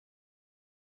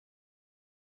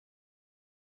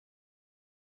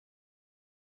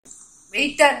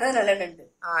வெயிட்டா இருந்தா நல்ல நண்டு.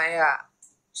 Yeah,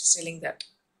 she's telling that.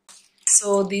 So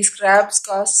these crabs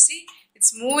cost, see,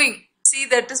 it's moving. See,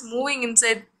 that is moving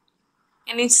inside.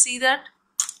 Can you see that?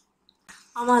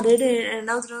 Amma,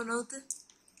 now.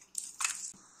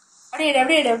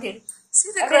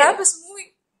 See, the crab is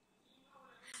moving.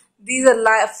 These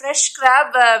are fresh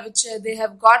crab which they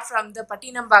have got from the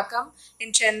Pattinambakam in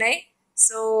Chennai.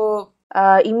 So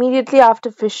immediately after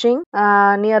fishing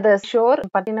near the shore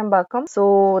Pattinambakam, so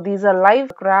these are live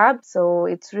crabs, so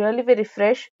it's really very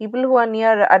fresh. People who are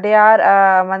near Adayar,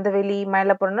 Mandaveli,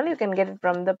 Mailapuram, you can get it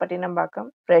from the Pattinambakam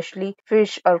freshly.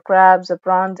 Fish or crabs or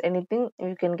prawns, anything,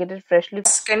 you can get it freshly.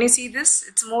 Can you see this?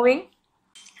 It's moving.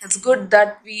 It's good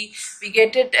that we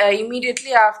get it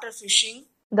immediately after fishing.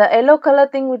 The yellow color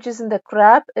thing which is in the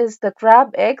crab is the crab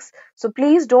eggs. So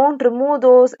please don't remove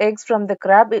those eggs from the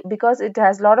crab because it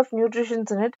has a lot of nutrition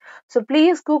in it. So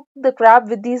please cook the crab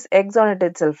with these eggs on it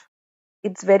itself.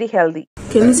 It's very healthy.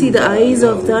 Can you see the eyes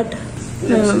of that?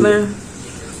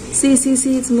 See,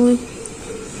 it's moving.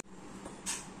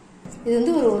 இது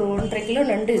வந்து ஒரு 1.5 kilo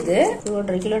நண்டு. இது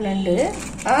 1.5 kilo நண்டு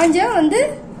ஆஞ்சா வந்து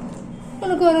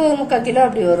உனக்கு ஒரு 3/4 kilo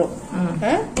அப்படி வரும்.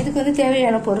 இதுக்கு வந்து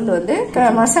தேவையான பொருள் வந்து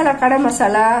மசாலா, கடை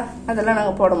மசாலா அதெல்லாம்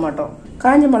நாங்க போட மாட்டோம்.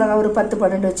 காஞ்ச மிளகா ஒரு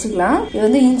 10-12 வச்சுக்கலாம். இது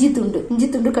வந்து இஞ்சி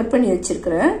துண்டு கட் பண்ணி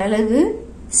வச்சிருக்கிறேன். மிளகு,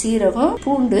 சீரகம்,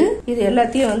 பூண்டு இது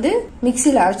எல்லாத்தையும் வந்து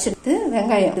மிக்சியில அரைச்சிட்டு,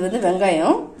 வெங்காயம், இது வந்து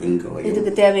வெங்காயம்,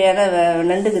 இதுக்கு தேவையான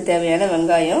நண்டுக்கு தேவையான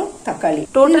வெங்காயம், தக்காளி,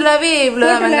 டோட்டலாவே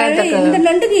இவ்வளவுதான். இந்த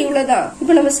நண்டுக்கு இவ்வளவுதான்.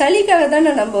 இப்ப நம்ம சளிக்காக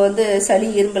தானே நம்ம வந்து சளி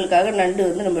இரும்பலுக்காக நண்டு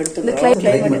வந்து நம்ம எடுத்துக்கிறோம்,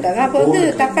 கிளைமேட்டுக்காக. அப்ப வந்து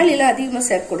தக்காளி எல்லாம் அதிகமா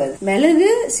சேர்க்கக்கூடாது. மிளகு,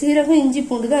 சீரகம், இஞ்சி,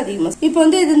 பூண்டு தான் அதிகமா. இப்ப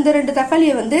வந்து இந்த 2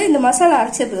 தக்காளியை வந்து இந்த மசாலா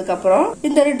அரைச்சதுக்கு அப்புறம்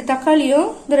இந்த 2 தக்காளியும்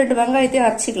இந்த 2 வெங்காயத்தையும்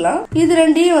அரைச்சிக்கலாம். இது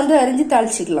 2ஐயும் வந்து அரிஞ்சு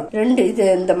தாளிச்சிக்கலாம். இது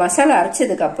இந்த மசாலா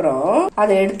அரைச்சதுக்கு அப்புறம்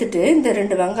அதை எடுத்துட்டு இந்த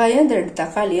 2 வெங்காயம், இந்த 2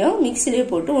 தக்காளியும் மிக்சிலேயே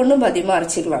போட்டு ஒண்ணும் பாதியமா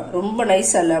அரைச்சிக்கலாம். ரொம்ப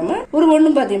நைஸா இல்லாம ஒரு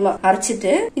ஒண்ணும் பாதியமா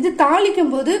அரைச்சிட்டு இது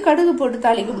தாளிக்கும் போது, கடுகு போட்டு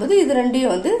தாளிக்கும் போது இது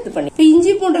 2ஐயும் வந்து இது பண்ணி, இப்ப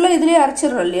இஞ்சி பூண்டெல்லாம் இதுலயே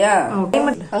அரைச்சிடறோம் இல்லையா?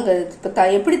 அங்க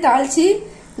எப்படி தாளிச்சு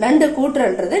நண்டு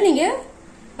கூட்டுறன்றத நீங்க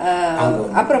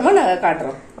அப்புறமா நாங்க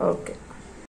காட்டுறோம். ஓகே.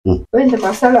 இந்த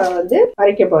மசாலா வந்து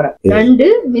அரைக்க போறேன் நண்டு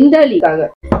விந்தாலிக்காக.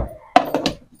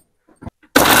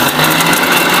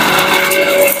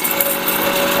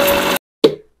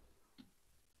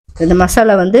 இந்த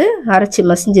மசாலா வந்து அரைச்சி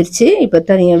மசிஞ்சிருச்சு. இப்ப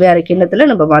தனியா வேற கிண்ணத்துல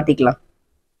நம்ம மாத்திக்கலாம்.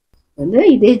 வந்து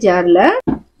இதே ஜார்ல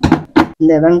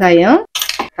இந்த வெங்காயம்,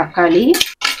 தக்காளி,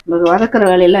 நமக்கு வதக்குற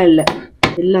வேலையெல்லாம் இல்லை,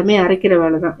 எல்லாமே அரைக்கிற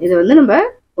வேலை தான். இதை வந்து நம்ம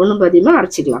ஒண்ணும் பாதியமா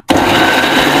அரைச்சிக்கலாம்.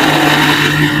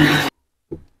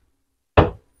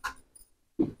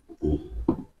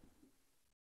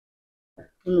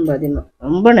 ஒண்ணும் பாதியமா,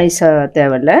 ரொம்ப நைஸா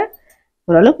தேவையில்ல,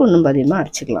 ஓரளவுக்கு ஒண்ணும் பாதியமா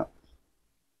அரைச்சிக்கலாம்.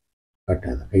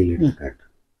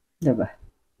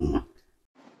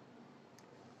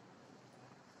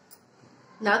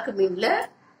 நாக்கு மீன்ல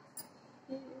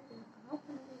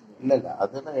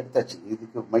அதெல்லாம் எடுத்தாச்சு.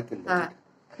 இதுக்கு மைக்கேல்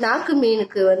நாக்கு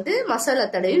மீனுக்கு வந்து மசாலா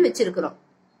தடவி வச்சிருக்கிறோம்.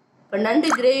 இப்ப நண்டு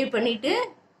கிரேவி பண்ணிட்டு,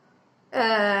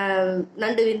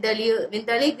 நண்டு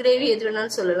விந்தாலி கிரேவி எது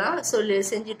வேணாலும் சொல்லலாம்,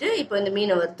 செஞ்சுட்டு இப்ப இந்த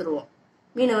மீனை வறுத்துருவோம்.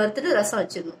 மீனை வறுத்துட்டு ரசம்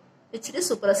வச்சிடணும். வச்சுட்டு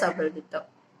சூப்பரா சாப்பிட வேண்டியதுதான்.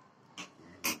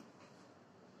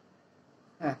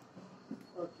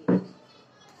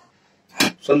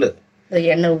 சொல்லு.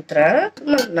 எண்ணெய் ஊத்துறேன்.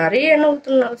 நிறைய எண்ணெய்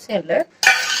ஊத்தணும்னு அவசியம் இல்லை,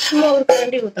 சும்மா ஒரு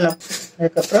கரண்டி ஊத்தணும்.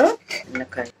 அதுக்கப்புறம்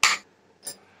எண்ணெய்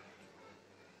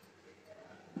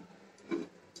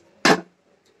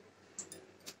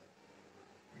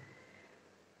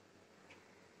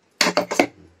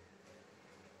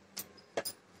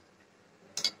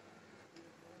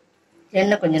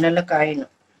எண்ணெய் கொஞ்சம் நல்லா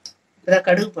காயணும். இப்பதான்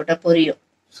கடுகு போட்டா பொரியும்.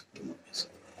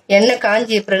 எண்ணெய்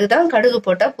காஞ்சிய பிறகுதான் கடுகு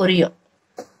போட்டா பொரியும்.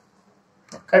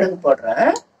 கடுகு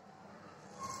போடுறேன்.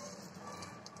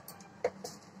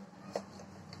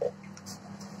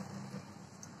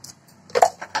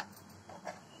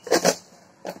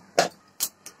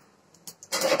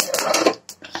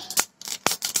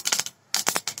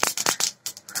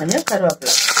 கொஞ்சம்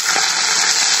கருவேப்பிலை.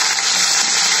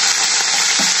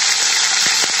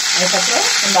 அதுக்கப்புறம்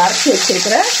நம்ம அரைச்சி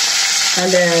வச்சிருக்கிற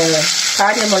அந்த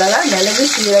காஞ்ச மிளகா, மிளகு,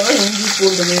 சீரகம், இஞ்சி,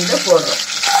 பூண்டு மீது போடுறோம்.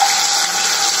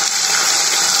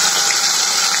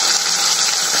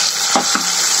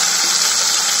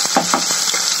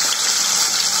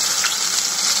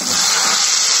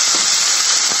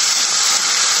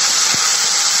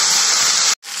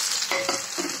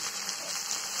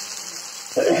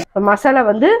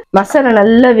 மசாலா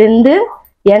நல்லா வெந்து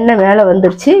எண்ணெய் மேல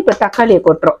வந்துருச்சு. இப்ப தக்காளியை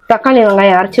கொட்டுறோம். தக்காளி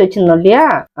வெங்காயம் அரைச்சி வச்சிருந்தோம் இல்லையா,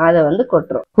 அதை வந்து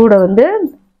கொட்டுறோம். கூட வந்து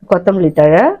கொத்தமல்லி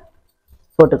தழை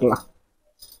போட்டுக்கலாம்.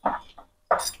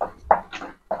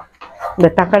 இந்த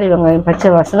தக்காளி வெங்காயம் பச்சை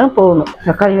வாசனை போகணும்.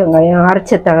 தக்காளி வெங்காயம்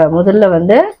அரைச்ச முதல்ல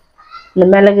வந்து இந்த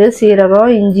மிளகு,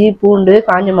 சீரகம், இஞ்சி, பூண்டு,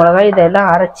 காஞ்ச மிளகாய் இதெல்லாம்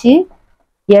அரைச்சி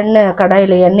எண்ணெய்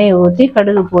கடாயில் எண்ணெயை ஊற்றி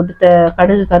கடுகு போட்டு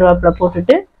கடுகு கருவேப்பிலை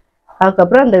போட்டுட்டு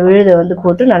அதுக்கப்புறம் அந்த விழுதை வந்து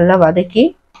போட்டு நல்லா வதக்கி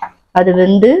அது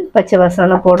வெந்து பச்சை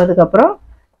வாசனை போனதுக்கப்புறம்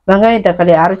வெங்காயம்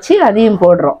தக்காளி அரைச்சி அதையும்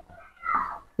போடுறோம்.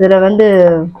 இதில் வந்து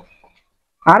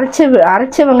அரைச்ச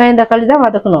வெங்காயம் தக்காளி தான்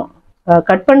வதக்கணும்.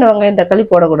 கட் பண்ண வெங்காயம் தக்காளி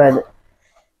போடக்கூடாது.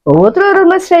 ஒவ்வொருத்தரும் ஒரு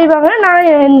மாதிரி செய்வாங்க.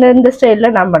 நான் இந்த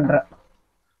ஸ்டைலில் நான் பண்ணுறேன்.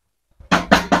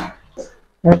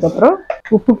 அதுக்கப்புறம்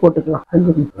உப்பு போட்டுக்கலாம்.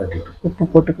 உப்பு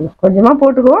போட்டுக்கலாம். கொஞ்சமாக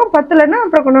போட்டுக்குவோம். பத்தலைன்னா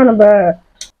அப்புறம் கொஞ்சம் நம்ம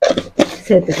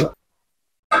சேர்த்துக்கலாம்.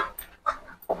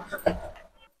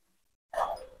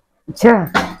 சா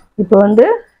இப்போ வந்து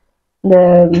இந்த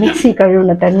மிக்ஸி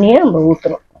கழுவின தண்ணியை நம்ம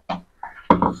ஊற்றுறோம்.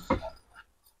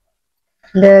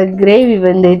 இந்த கிரேவி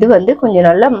வந்து இது வந்து கொஞ்சம்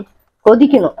நல்லா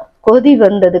கொதிக்கணும். கொதி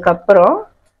வந்ததுக்கப்புறம்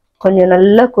கொஞ்சம்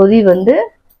நல்லா கொதி வந்து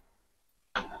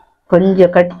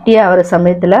கொஞ்சம் கட்டியாக ஆகிற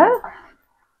சமயத்தில்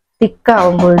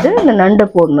திக்காகும்பொழுது இந்த நண்டை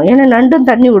போடணும். ஏன்னா நண்டும்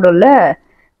தண்ணி விடும்ல.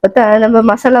 இப்போ நம்ம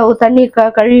மசாலா தண்ணி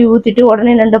கழுவி ஊற்றிட்டு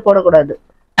உடனே நண்டை போடக்கூடாது.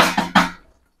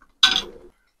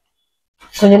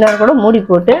 கொஞ்ச நேரம் கூட மூடி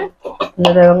போட்டு இந்த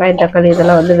வெங்காயம் தக்காளி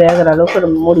இதெல்லாம் வந்து வேகிற அளவுக்கு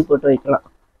நம்ம மூடி போட்டு வைக்கலாம்.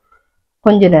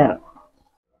 கொஞ்ச நேரம்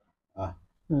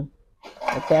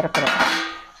திறக்கிறோம்.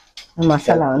 இந்த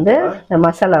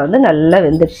மசாலா வந்து நல்லா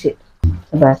வெந்துருச்சு.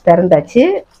 திறந்தாச்சு.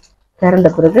 திறந்த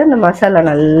பிறகு இந்த மசாலா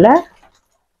நல்லா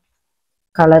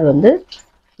கலர் வந்து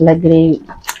நல்லா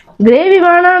கிரேவி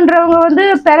வேணான்றவங்க வந்து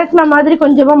பெரட்டின மாதிரி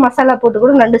கொஞ்சமாக மசாலா போட்டு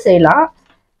கூட நண்டு செய்யலாம்.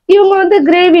 இவங்க வந்து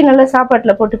கிரேவி நல்லா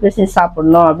சாப்பாட்டில் போட்டு பேசி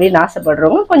சாப்பிடணும் அப்படின்னு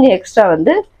ஆசைப்படுறவங்க கொஞ்சம் எக்ஸ்ட்ரா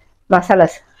வந்து மசாலா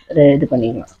இது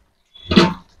பண்ணிக்கலாம்.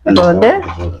 இப்போ வந்து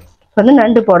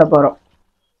நண்டு போட போகிறோம்.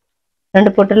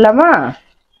 நண்டு போட்டுடலாமா?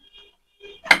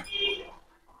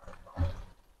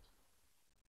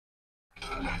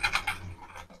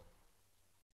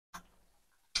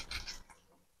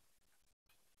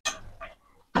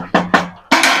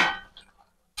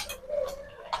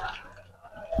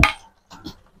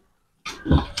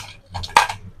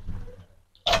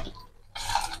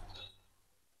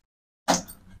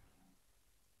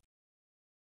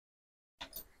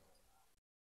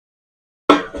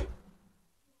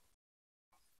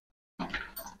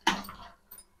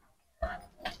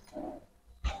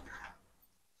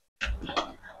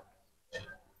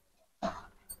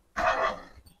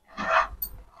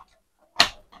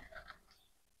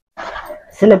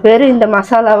 சில பேர் இந்த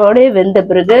மசாலாவோடய வெந்த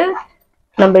பிறகு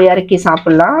நம்ம இறக்கி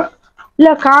சாப்பிட்லாம்.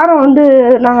 இல்லை காரம் வந்து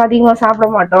நாங்கள் அதிகமாக சாப்பிட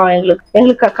மாட்டோம்,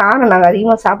 எங்களுக்கு காரம் நாங்கள்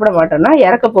அதிகமாக சாப்பிட மாட்டோம்னா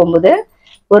இறக்க போகும்போது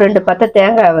ஒரு 2 பத்தை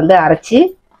தேங்காய் வந்து அரைச்சி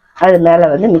அது மேலே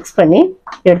வந்து மிக்ஸ் பண்ணி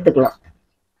எடுத்துக்கலாம்.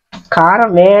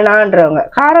 காரம் வேணான்றவங்க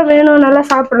காரம் வேணும் நல்லா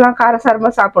சாப்பிடலாம்,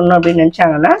 காரசாரமாக சாப்பிடணும் அப்படின்னு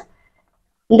நினச்சாங்கன்னா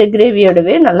இந்த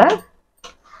கிரேவியோடவே நல்லா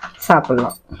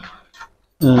சாப்பிட்லாம்.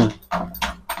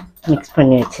 மிக்ஸ்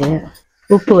பண்ணியாச்சு.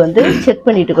 உப்பு வந்து செக்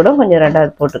பண்ணிட்டு கூட கொஞ்சம்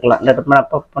 2வது போட்டுக்கலாம்.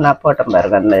 நான் போட்டேன்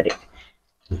பாருங்க அந்த மாதிரி.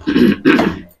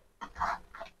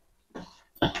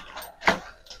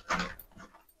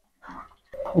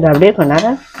 இந்த அப்படியே கொஞ்ச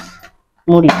நேரம்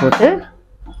மூடி போட்டு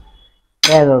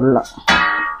வேக விடலாம்.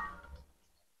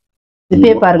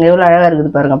 இப்பயே பாருங்க எவ்வளவு அழகா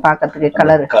இருக்குது பாருங்க. பார்க்கறதுக்கு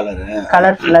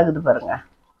கலர்ஃபுல்லா இருக்குது பாருங்க.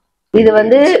 இது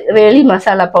வந்து வெளி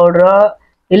மசாலா பவுடரோ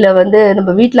இல்லை வந்து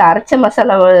நம்ம வீட்டில் அரைச்ச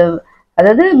மசாலா,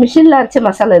 அதாவது மிஷினில் அரைச்ச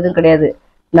மசாலா எதுவும் கிடையாது.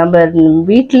 நம்ம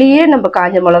வீட்லேயே நம்ம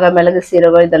காஞ்ச மிளகா, மிளகு,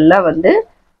 சீரகம் இதெல்லாம் வந்து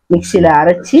மிக்சியில்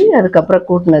அரைச்சி அதுக்கப்புறம்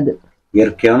கூட்டினது.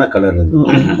 இயற்கையான கலர்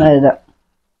அதுதான்.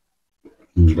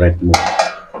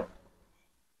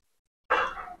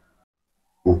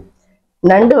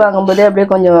 நண்டு வாங்கும்போதே அப்படியே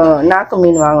கொஞ்சம் நாக்கு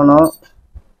மீன் வாங்கணும்.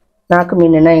 நாக்கு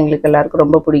மீன்னா எங்களுக்கு எல்லாருக்கும்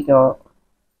ரொம்ப பிடிக்கும்.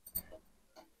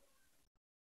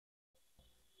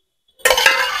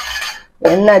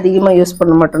 எண்ணெய் அதிகமாக யூஸ்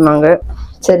பண்ண மாட்டோம் நாங்கள்.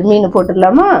 சரி மீன்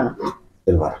போட்டுடலாமா?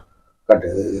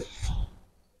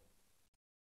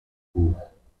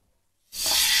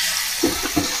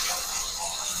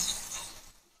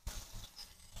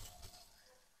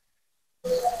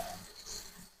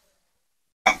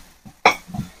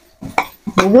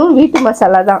 இதுவும் வீட்டு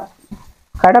மசாலா தான்.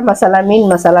 கடை மசாலா,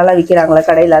 மீன் மசாலாலாம் விற்கிறாங்களே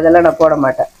கடையில், அதெல்லாம் நான் போட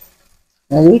மாட்டேன்.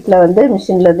 நான் வீட்டில் வந்து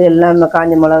மிஷினில் இருந்து எல்லாம்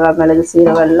காஞ்ச மிளகா, மிளகு,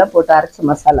 சீரகம் எல்லாம் போட்டு அரைச்ச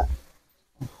மசாலா.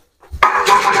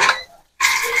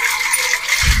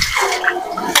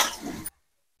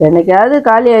 என்னைக்காவது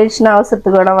காலி ஆயிடுச்சுன்னா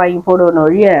அவசரத்துக்கு வேணா வாங்கி போடுவோம்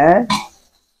ஒழிய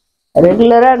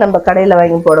ரெகுலராக நம்ம கடையில்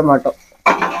வாங்கி போட மாட்டோம்.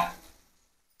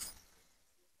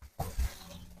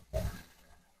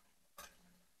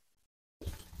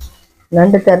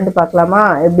 நண்டு திறந்து பார்க்கலாமா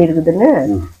எப்படி இருக்குதுன்னு?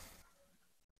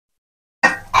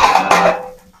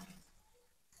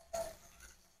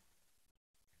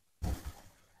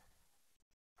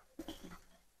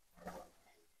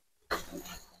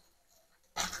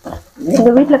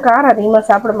 எங்கள் வீட்டில் காரம் அதிகமாக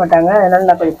சாப்பிட மாட்டாங்க, அதனால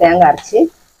நான் கொஞ்சம் தேங்காய் அரைச்சி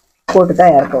போட்டு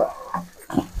தான் இறக்குவேன்.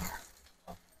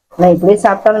 நான் இப்படியே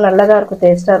சாப்பிட்டாலும் நல்லா தான் இருக்கும்,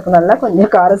 டேஸ்ட்டாக இருக்கும், நல்லா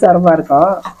கொஞ்சம் காரசாரமாக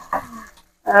இருக்கும்.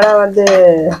 ஆனால் வந்து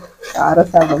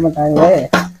காரம் சாப்பிட மாட்டாங்களே.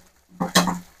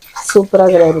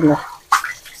 சூப்பராக கிடையாதுங்க.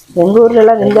 எங்கள்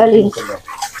ஊர்லலாம்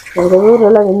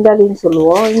விந்தாளின்னு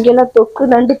சொல்லுவோம். இங்கெல்லாம் தொக்கு,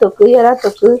 நண்டு தொக்கு, எறா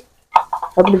தொக்கு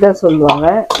அப்படிதான் சொல்லுவாங்க.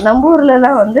 நம்ம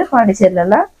ஊர்லலாம் வந்து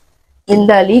பாண்டிச்சேரியிலலாம்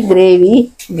விந்தாளி, கிரேவி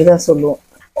இப்படிதான் சொல்லுவோம்.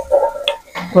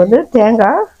 இப்போ வந்து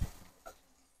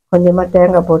கொஞ்சமாக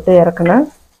தேங்காய் போட்டு இறக்குனா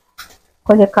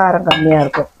கொஞ்சம் காரம் கம்மியாக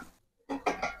இருக்கும்.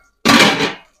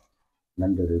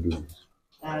 நண்டு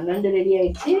ரெடி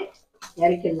ஆயிடுச்சு,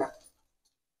 இறக்கிடலாம்.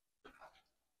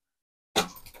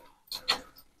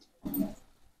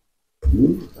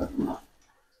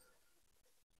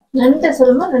 நண்டை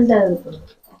சொல்லுமா? நண்டை இருக்கும்.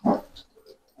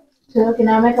 சரி, ஓகே.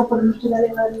 நான் மேக்கப் போட்டு முடிச்சுட்டு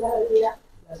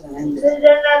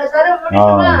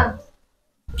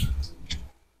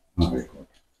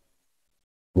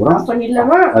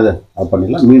பண்ணிடலாமா?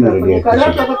 பண்ணிடலாம். மீன் ரெடி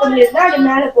ஆயிடுச்சு. அது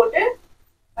மேலே போட்டு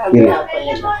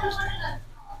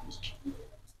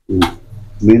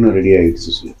மீனும் ரெடி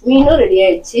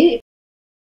ஆயிடுச்சு.